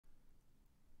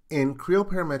In Creo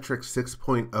Parametric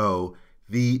 6.0,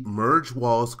 the Merge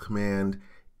Walls command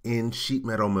in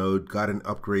Sheetmetal mode got an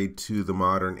upgrade to the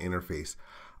modern interface.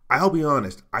 I'll be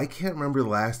honest, I can't remember the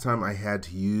last time I had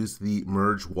to use the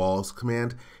Merge Walls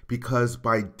command because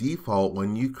by default,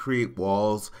 when you create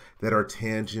walls that are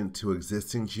tangent to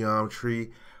existing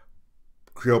geometry,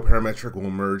 Creo Parametric will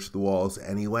merge the walls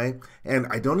anyway, and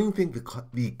I don't even think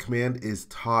the command is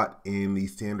taught in the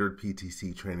standard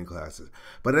PTC training classes.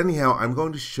 But anyhow, I'm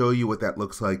going to show you what that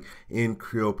looks like in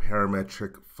Creo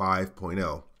Parametric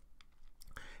 5.0.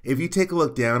 If you take a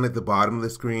look down at the bottom of the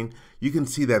screen, you can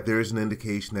see that there's an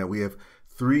indication that we have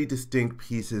three distinct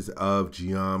pieces of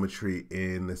geometry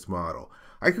in this model.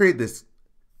 I created this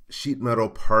sheet metal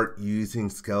part using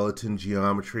skeleton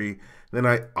geometry. Then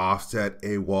I offset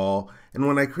a wall. And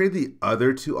when I create the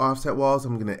other two offset walls,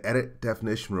 I'm going to edit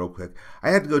definition real quick.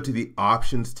 I had to go to the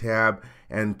options tab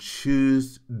and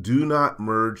choose do not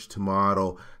merge to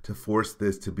model to force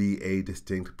this to be a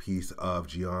distinct piece of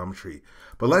geometry.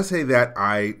 But let's say that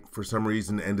I, for some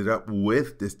reason, ended up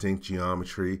with distinct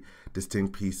geometry,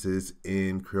 distinct pieces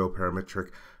in Creo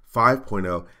Parametric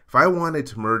 5.0. If I wanted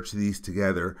to merge these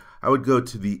together, I would go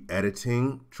to the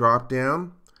editing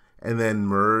dropdown and then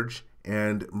merge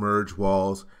and merge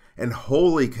walls. And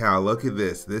holy cow, look at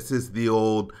this. This is the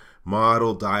old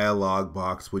model dialog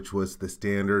box, which was the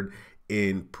standard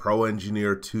in Pro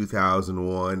Engineer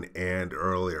 2001 and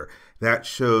earlier. That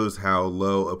shows how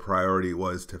low a priority it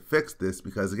was to fix this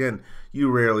because, again,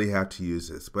 you rarely have to use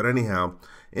this. But anyhow,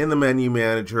 in the menu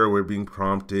manager, we're being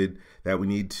prompted that we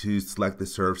need to select the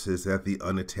surfaces that the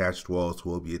unattached walls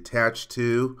will be attached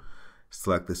to.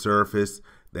 Select the surface,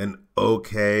 then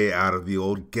OK out of the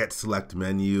old Get Select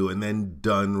menu, and then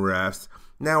Done Refs.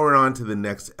 Now we're on to the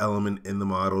next element in the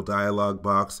model dialog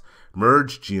box,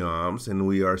 Merge Geoms, and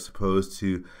we are supposed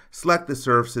to select the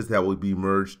surfaces that will be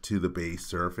merged to the base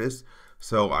surface.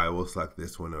 So I will select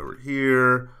this one over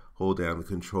here, hold down the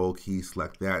Control key,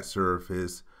 select that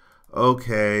surface,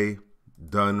 OK,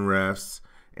 Done Refs,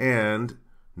 and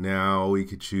now we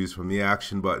could choose from the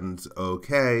action buttons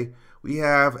OK. We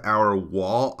have our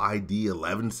wall ID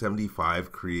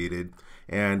 1175 created,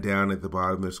 and down at the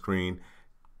bottom of the screen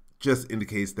just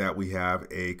indicates that we have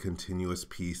a continuous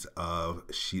piece of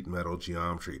sheet metal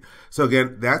geometry. So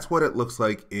again, that's what it looks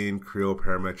like in Creo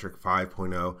Parametric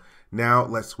 5.0. Now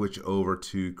let's switch over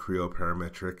to Creo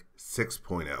Parametric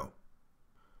 6.0.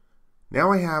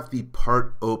 Now I have the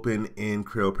part open in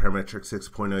Creo Parametric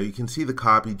 6.0. You can see the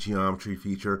copy geometry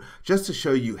feature just to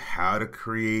show you how to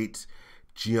create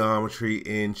geometry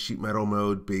in sheet metal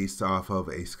mode based off of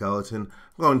a skeleton.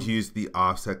 I'm going to use the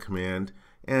offset command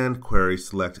and query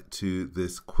select to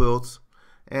this quilt,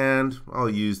 and I'll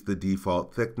use the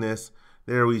default thickness.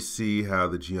 There we see how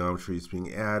the geometry is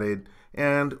being added,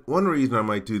 and one reason I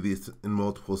might do this in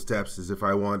multiple steps is if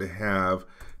I want to have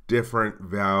different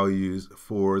values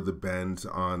for the bends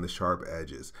on the sharp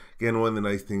edges. Again, one of the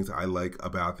nice things I like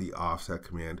about the offset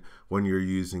command when you're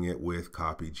using it with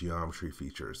copy geometry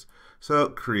features. So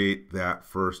create that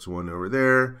first one over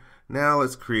there. Now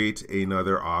let's create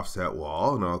another offset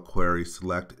wall, and I'll query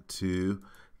select to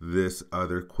this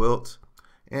other quilt,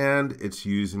 and it's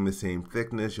using the same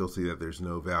thickness. You'll see that there's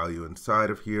no value inside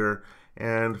of here.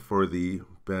 And for the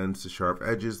bends to sharp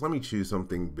edges, let me choose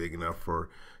something big enough for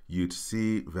you to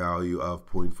see, value of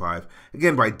 0.5.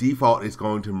 Again, by default, it's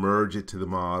going to merge it to the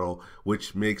model,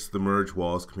 which makes the merge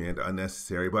walls command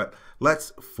unnecessary. But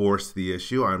let's force the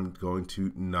issue. I'm going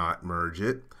to not merge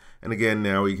it. And again,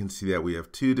 now you can see that we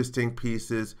have two distinct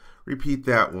pieces. Repeat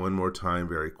that one more time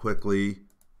very quickly.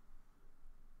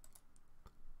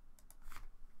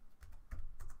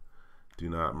 Do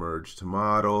not merge to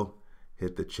model.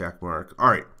 Hit the check mark.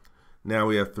 All right. Now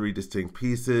we have three distinct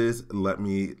pieces. Let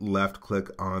me left click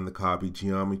on the copy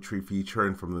geometry feature,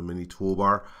 and from the mini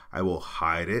toolbar, I will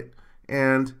hide it.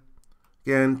 And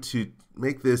again, to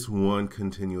make this one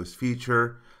continuous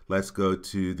feature, let's go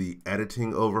to the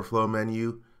editing overflow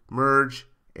menu, merge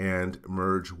and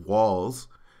merge walls.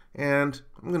 And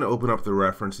I'm going to open up the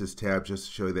references tab just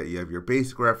to show you that you have your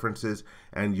basic references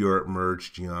and your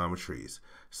merged geometries.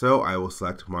 So I will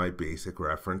select my basic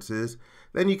references.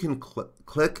 Then you can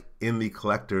click in the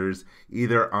collectors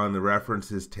either on the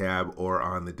references tab or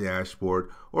on the dashboard,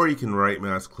 or you can right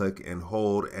mouse click and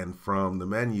hold, and from the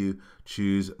menu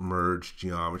choose merge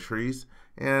geometries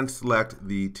and select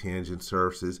the tangent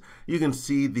surfaces. You can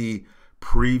see the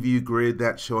preview grid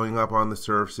that's showing up on the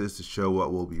surfaces to show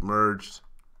what will be merged.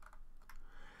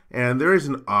 And there is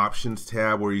an options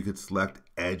tab where you could select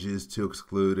edges to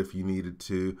exclude if you needed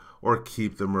to, or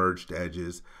keep the merged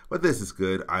edges. But this is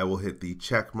good. I will hit the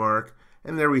check mark,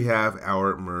 And there we have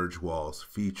our merge walls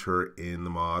feature in the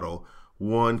model,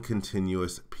 one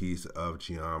continuous piece of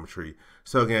geometry.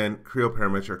 So again, Creo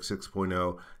Parametric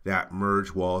 6.0, that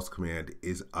merge walls command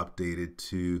is updated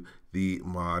to the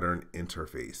modern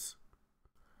interface.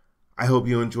 I hope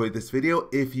you enjoyed this video.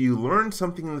 If you learned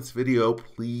something in this video,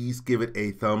 please give it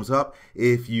a thumbs up.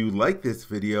 If you like this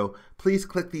video, please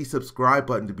click the subscribe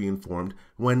button to be informed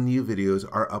when new videos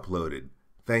are uploaded.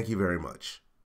 Thank you very much.